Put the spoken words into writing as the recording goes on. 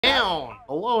down!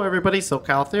 Hello everybody,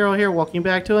 socalthero here, welcome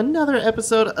back to another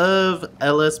episode of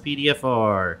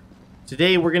LSPDFR.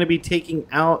 Today we're going to be taking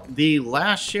out the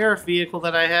last sheriff vehicle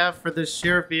that I have for this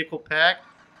sheriff vehicle pack.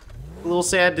 A little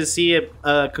sad to see it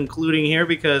concluding here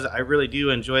because I really do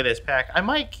enjoy this pack. I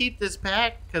might keep this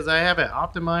pack because I have it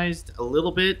optimized a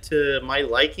little bit to my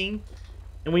liking.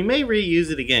 And we may reuse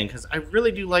it again because I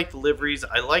really do like the liveries.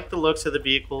 I like the looks of the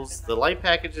vehicles. The light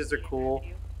packages are cool.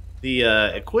 The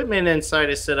equipment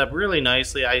inside is set up really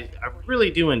nicely. I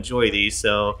really do enjoy these,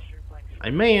 so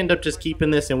I may end up just keeping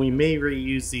this and we may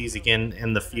reuse these again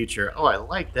in the future. Oh, I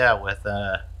like that with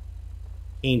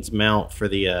Kane's mount for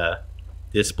the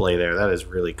display there. That is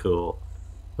really cool.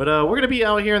 But we're going to be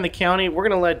out here in the county. We're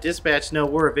going to let dispatch know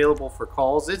we're available for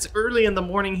calls. It's early in the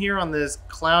morning here on this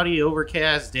cloudy,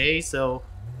 overcast day, so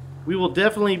we will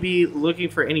definitely be looking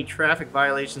for any traffic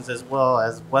violations as well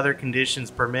as weather conditions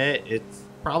permit. It's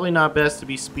probably not best to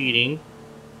be speeding.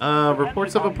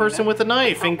 Reports of a person with a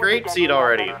knife in Grapeseed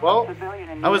already. Well,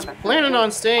 I was planning on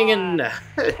staying in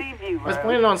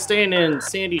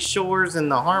Sandy Shores in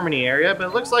the Harmony area, but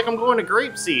it looks like I'm going to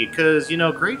Grapeseed because, you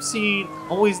know, Grapeseed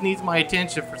always needs my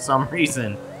attention for some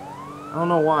reason. I don't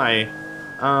know why.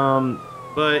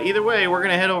 But either way, we're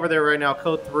gonna head over there right now.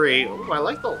 Code 3. Ooh, I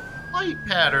like the light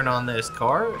pattern on this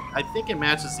car. I think it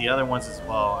matches the other ones as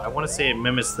well. I want to say it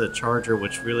mimics the Charger,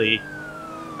 which really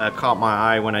caught my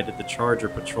eye when I did the Charger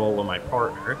patrol with my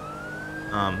partner.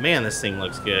 Man, this thing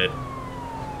looks good.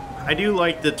 I do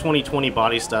like the 2020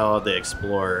 body style of the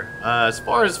Explorer. As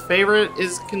far as favorite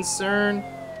is concerned,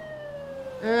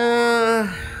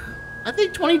 I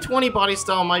think 2020 body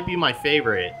style might be my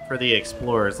favorite for the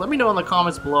Explorers. Let me know in the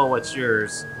comments below what's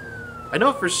yours. I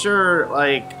know for sure,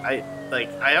 I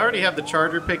already have the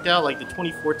Charger picked out. Like the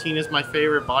 2014 is my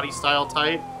favorite body style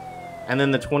type. And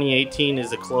then the 2018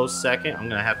 is a close second. I'm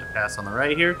going to have to pass on the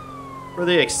right here. For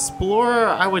the Explorer,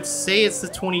 I would say it's the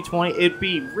 2020. It'd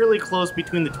be really close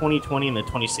between the 2020 and the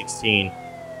 2016.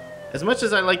 As much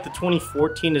as I like the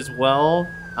 2014 as well,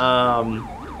 I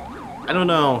don't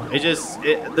know.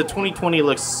 The 2020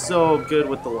 looks so good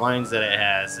with the lines that it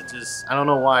has. I don't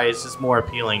know why, it's just more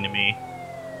appealing to me.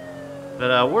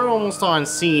 But we're almost on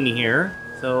scene here.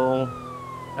 So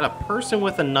got a person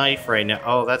with a knife right now.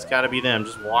 Oh, that's got to be them,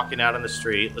 just walking out on the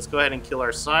street. Let's go ahead and kill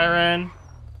our Siren.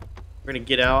 We're going to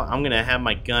get out. I'm going to have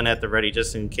my gun at the ready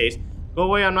just in case. Go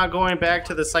away, I'm not going back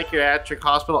to the psychiatric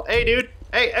hospital. Hey, dude.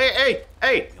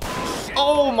 Hey.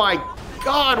 Oh, my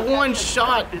God. One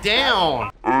shot down.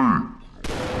 Oh, my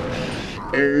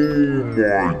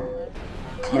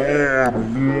God.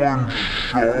 One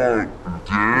shot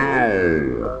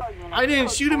down. I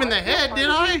didn't shoot him in the head, did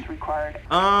I?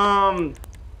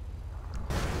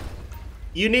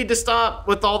 You need to stop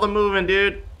with all the moving,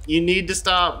 dude. You need to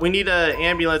stop. We need an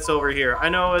ambulance over here. I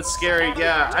know it's scary.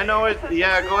 Yeah, I know it.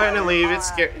 Yeah, go ahead and leave. It's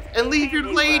scary. And leave your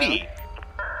lady.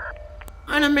 What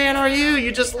kind of man are you?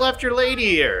 You just left your lady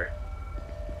here.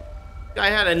 Guy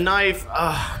had a knife.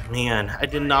 Oh, man. I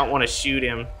did not want to shoot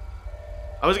him.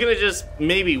 I was going to just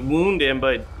maybe wound him,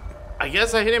 but I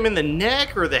guess I hit him in the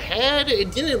neck or the head.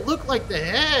 It didn't look like the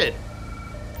head.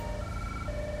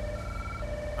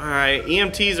 Alright,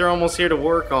 EMTs are almost here to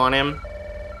work on him.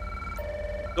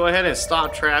 Go ahead and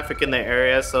stop traffic in the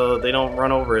area so they don't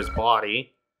run over his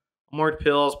body. Unmarked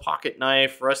pills, pocket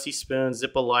knife, rusty spoon,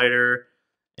 Zippo lighter,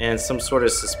 and some sort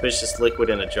of suspicious liquid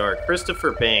in a jar.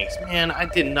 Christopher Banks. Man, I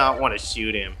did not want to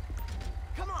shoot him.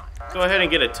 Go ahead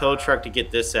and get a tow truck to get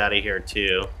this out of here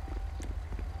too.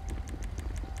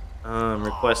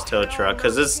 Request tow truck,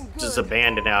 because this is just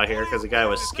abandoned out here because the guy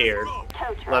was scared.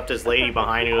 Left his lady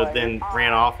behind who then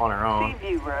ran off on her own.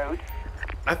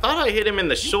 I thought I hit him in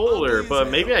the shoulder, but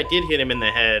maybe I did hit him in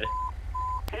the head.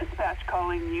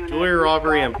 Jewelry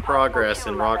robbery in progress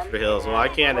in Rockford Hills. Well, I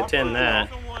can't attend that.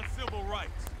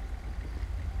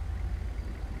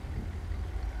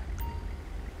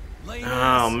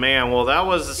 Oh man, well that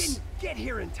was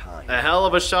a hell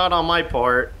of a shot on my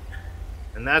part.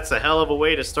 And that's a hell of a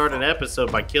way to start an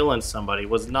episode by killing somebody.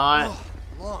 Was not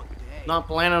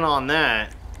planning on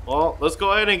that. Well, let's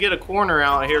go ahead and get a coroner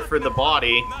out here for the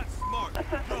body.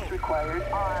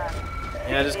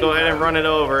 Yeah, just go ahead and run it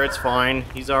over. It's fine.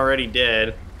 He's already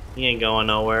dead. He ain't going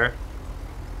nowhere.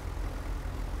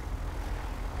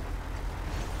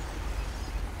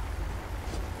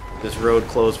 This road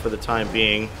closed for the time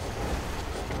being.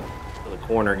 Till the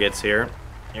coroner gets here.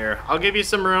 Here, I'll give you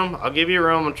some room. I'll give you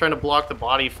room. I'm trying to block the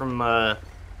body from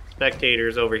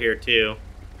spectators over here too.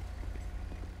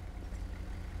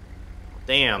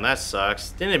 Damn, that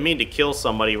sucks. Didn't mean to kill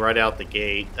somebody right out the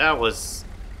gate. That was...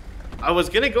 I was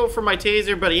gonna go for my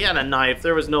taser, but he had a knife.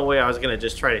 There was no way I was gonna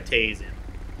just try to tase him.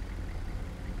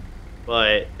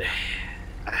 But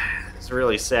it's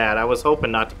really sad. I was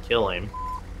hoping not to kill him.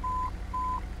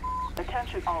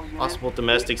 Attention all units. Possible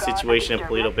domestic situation in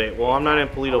Paleto Bay. Well, I'm not in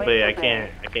Paleto Bay. I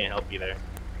can't help you there.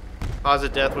 Cause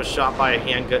of death was shot by a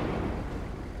handgun.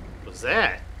 What was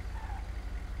that?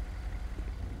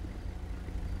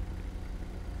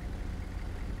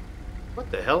 What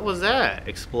the hell was that?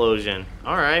 Explosion.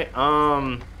 Alright,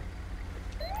 the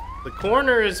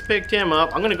coroner's picked him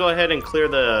up. I'm gonna go ahead and clear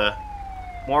the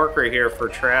marker here for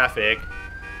traffic.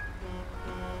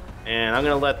 And I'm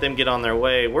gonna let them get on their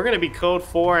way. We're gonna be code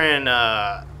 4 and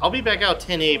I'll be back out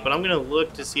 10-8, but I'm gonna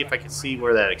look to see if I can see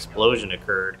where that explosion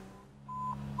occurred.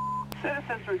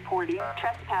 Citizens reporting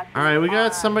trespassing. Alright, we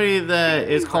got somebody that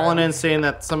is calling in saying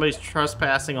that somebody's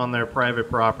trespassing on their private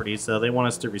property, so they want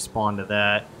us to respond to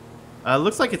that.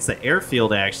 Looks like it's the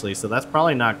airfield actually, so that's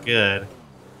probably not good.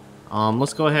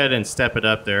 Let's go ahead and step it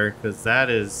up there, because that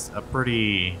is a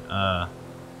pretty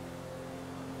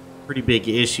big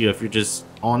issue if you're just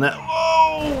on that.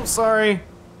 Whoa, sorry,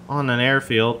 on an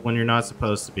airfield when you're not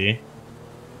supposed to be.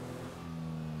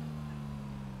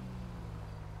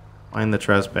 Find the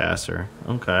trespasser.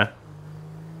 Okay.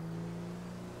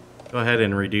 Go ahead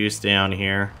and reduce down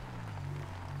here.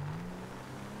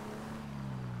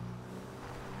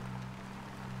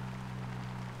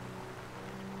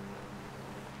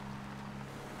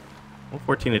 I'm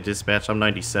 14 to dispatch. I'm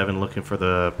 97 looking for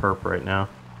the perp right now.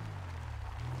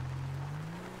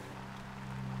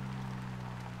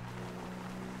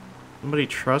 Somebody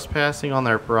trespassing on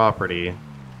their property.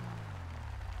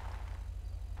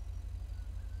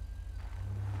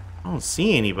 I don't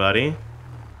see anybody.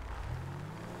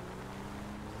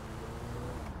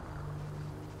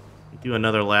 Do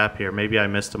another lap here. Maybe I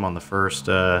missed him on the first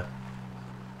drive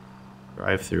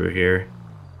through here.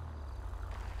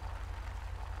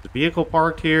 The vehicle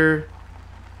parked here.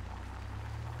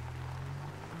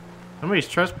 Somebody's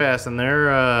trespassing.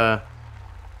 They're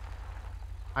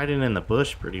hiding in the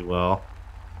bush pretty well.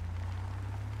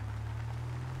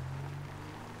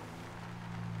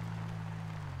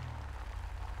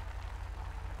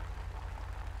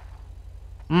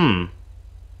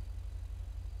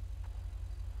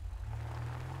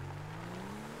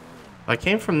 I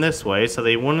came from this way, so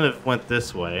they wouldn't have went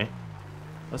this way.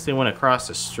 Unless they went across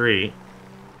the street.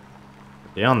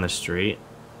 Down the street.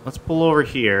 Let's pull over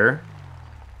here.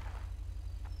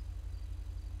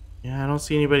 Yeah, I don't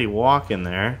see anybody walking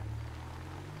there.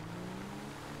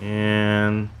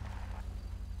 And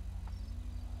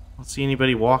I don't see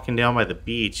anybody walking down by the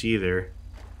beach either.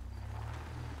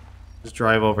 Just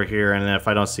drive over here, and then if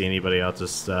I don't see anybody, I'll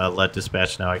just let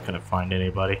dispatch know I couldn't find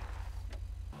anybody.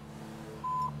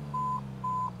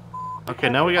 Okay,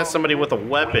 now we got somebody with a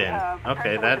weapon.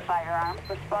 Okay, that...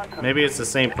 maybe it's the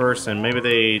same person. Maybe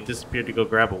they disappeared to go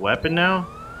grab a weapon now?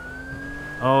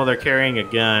 Oh, they're carrying a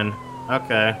gun.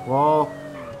 Okay, well,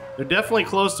 they're definitely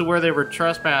close to where they were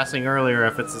trespassing earlier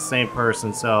if it's the same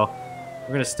person, so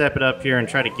we're gonna step it up here and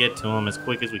try to get to them as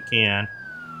quick as we can.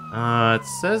 It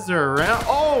says they're around.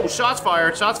 Oh, shots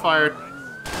fired, shots fired.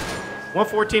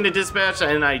 114 to dispatch,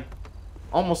 and I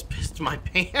almost pissed my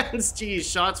pants. Jeez,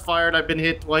 shots fired. I've been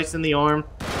hit twice in the arm.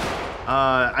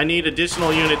 I need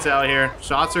additional units out here.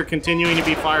 Shots are continuing to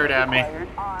be fired at me.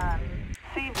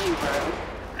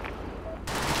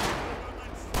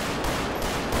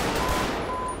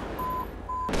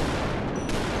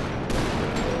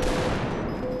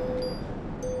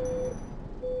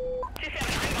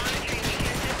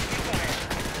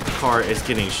 Car is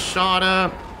getting shot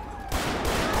up.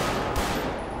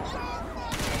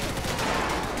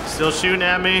 Still shooting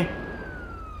at me.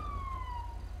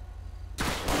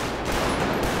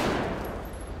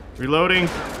 Reloading.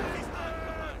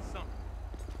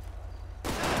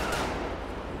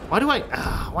 Why do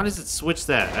why does it switch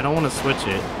that? I don't want to switch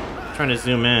it. I'm trying to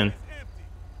zoom in.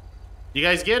 You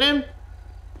guys get him?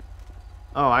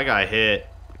 Oh, I got hit.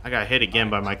 I got hit again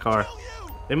by my car.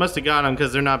 They must have got him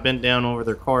because they're not bent down over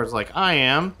their cars like I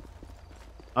am.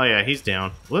 Oh yeah, he's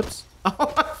down. Whoops.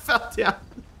 Oh, I fell down.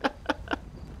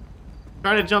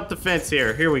 Trying to jump the fence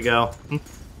here. Here we go.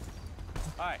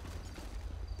 Hi.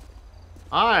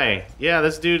 Hi. Yeah,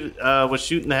 this dude was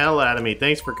shooting the hell out of me.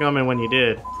 Thanks for coming when you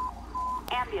did.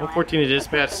 114 to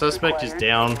dispatch. Suspect is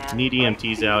down. Need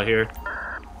EMTs out here.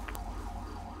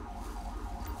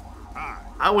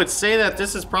 I would say that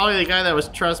this is probably the guy that was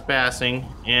trespassing,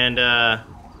 and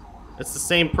it's the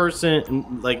same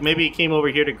person. Like maybe he came over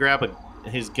here to grab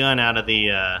his gun out of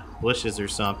the bushes or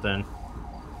something.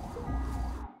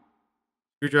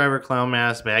 Screwdriver, clown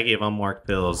mask, baggie of unmarked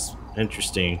pills.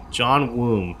 Interesting. John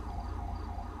Woom.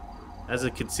 As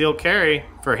a concealed carry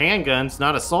for handguns,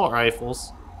 not assault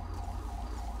rifles.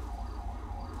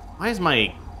 Why is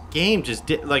my game just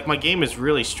like my game is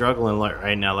really struggling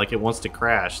right now? Like it wants to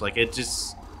crash. Like it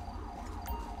just.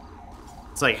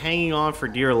 It's like hanging on for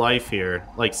dear life here.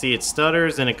 Like, see, it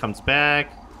stutters and it comes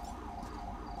back.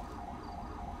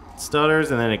 Stutters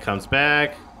and then it comes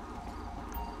back.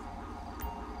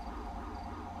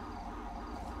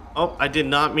 Oh, I did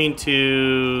not mean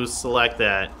to select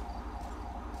that.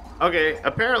 Okay,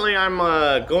 apparently I'm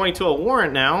going to a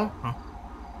warrant now.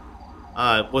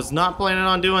 Was not planning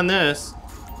on doing this.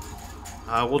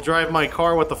 We'll drive my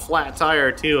car with a flat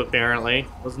tire too, apparently.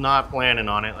 Was not planning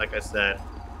on it, like I said.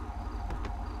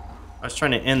 I was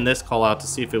trying to end this call out to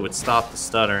see if it would stop the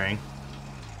stuttering,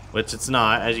 which it's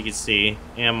not, as you can see.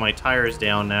 And my tire's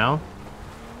down now.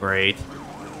 Great.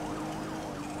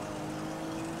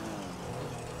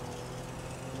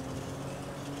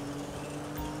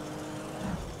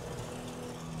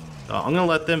 So I'm gonna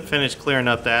let them finish clearing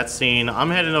up that scene. I'm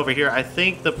heading over here. I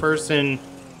think the person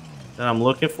that I'm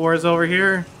looking for is over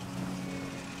here.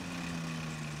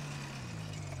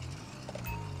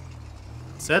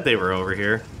 Said they were over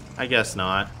here. I guess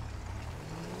not.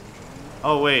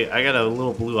 Oh wait, I got a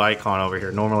little blue icon over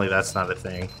here. Normally that's not a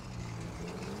thing.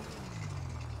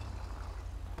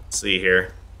 Let's see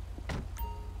here.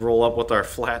 Roll up with our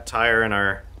flat tire and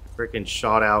our freaking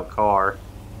shot out car.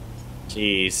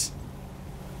 Jeez.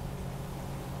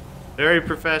 Very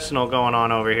professional going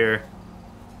on over here.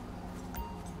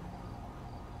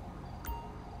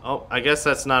 Oh, I guess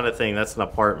that's not a thing. That's an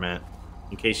apartment.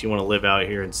 In case you want to live out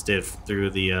here and stiff through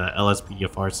the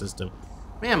LSPDFR system.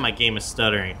 Man, my game is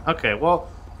stuttering. Okay,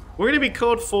 well, we're going to be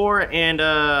code 4, and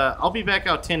I'll be back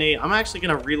out 10-8. I'm actually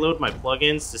going to reload my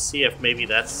plugins to see if maybe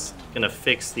that's going to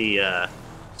fix the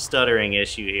stuttering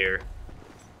issue here.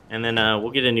 And then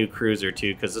we'll get a new cruiser,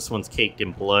 too, because this one's caked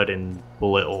in blood and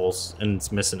bullet holes, and it's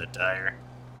missing a tire.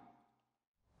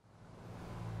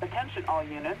 Attention all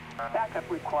units. Backup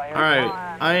required.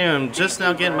 Alright, I am just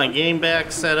now getting my game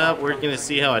back set up. We're going to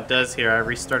see how it does here. I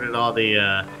restarted all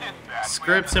the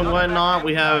scripts and whatnot.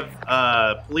 We have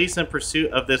police in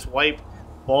pursuit of this white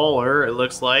baller, it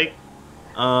looks like.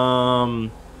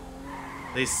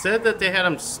 They said that they had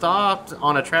him stopped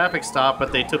on a traffic stop,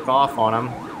 but they took off on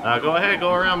him. Go ahead,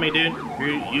 go around me, dude.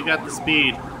 You got the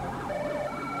speed.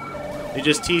 They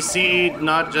just TC'd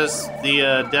not just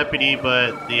the deputy,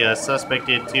 but the suspect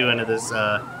did too into this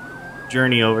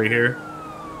journey over here.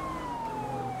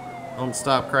 Don't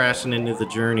stop crashing into the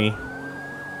journey.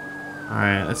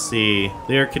 Alright, let's see.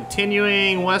 They're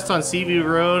continuing west on Seaview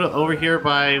Road over here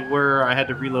by where I had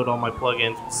to reload all my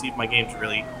plugins to see if my game's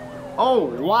really... Oh,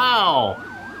 wow!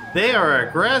 They are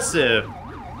aggressive.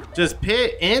 Just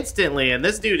pit instantly, and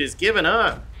this dude is giving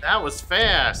up. That was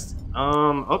fast.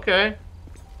 Okay.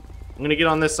 I'm gonna get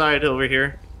on this side over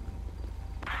here.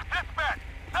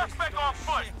 Suspect on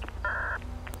foot.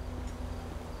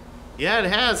 Yeah, it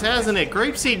has, hasn't it?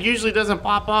 Grapeseed usually doesn't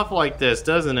pop off like this,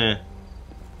 doesn't it?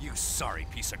 You sorry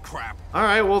piece of crap.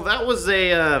 Alright, well that was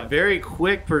a very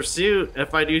quick pursuit,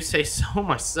 if I do say so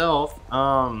myself.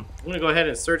 I'm gonna go ahead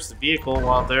and search the vehicle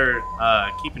while they're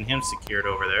keeping him secured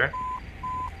over there.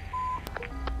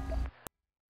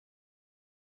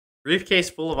 Briefcase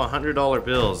full of $100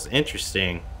 bills.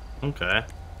 Interesting. Okay.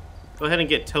 Go ahead and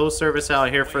get tow service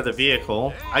out here for the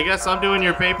vehicle. I guess I'm doing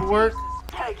your paperwork.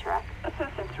 Tow truck.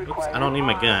 Assistance required. Oops, I don't need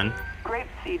my gun.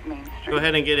 Grapeseed Main Street. Go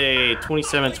ahead and get a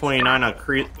 2729 on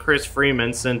Chris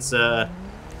Freeman, since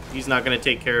he's not going to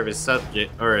take care of his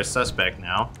subject or his suspect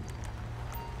now.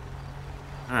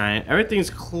 All right,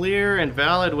 everything's clear and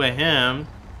valid with him.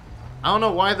 I don't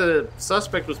know why the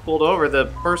suspect was pulled over. The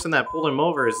person that pulled him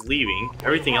over is leaving.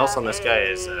 Everything else on this guy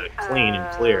is clean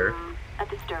and clear.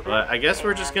 But I guess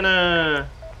we're just gonna...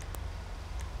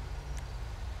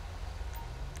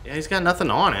 Yeah, he's got nothing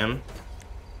on him.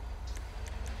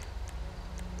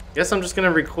 Guess I'm just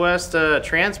gonna request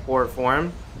transport for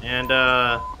him. And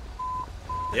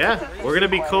yeah, we're gonna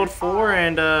be code 4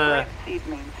 and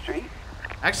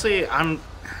actually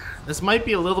this might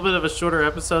be a little bit of a shorter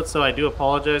episode, so I do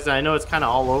apologize. I know it's kind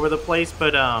of all over the place,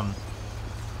 but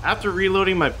after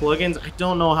reloading my plugins, I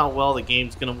don't know how well the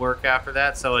game's going to work after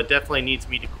that, so it definitely needs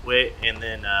me to quit and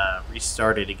then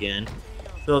restart it again.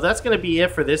 So that's going to be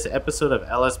it for this episode of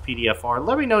LSPDFR.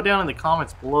 Let me know down in the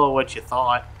comments below what you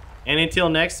thought, and until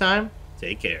next time,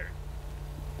 take care.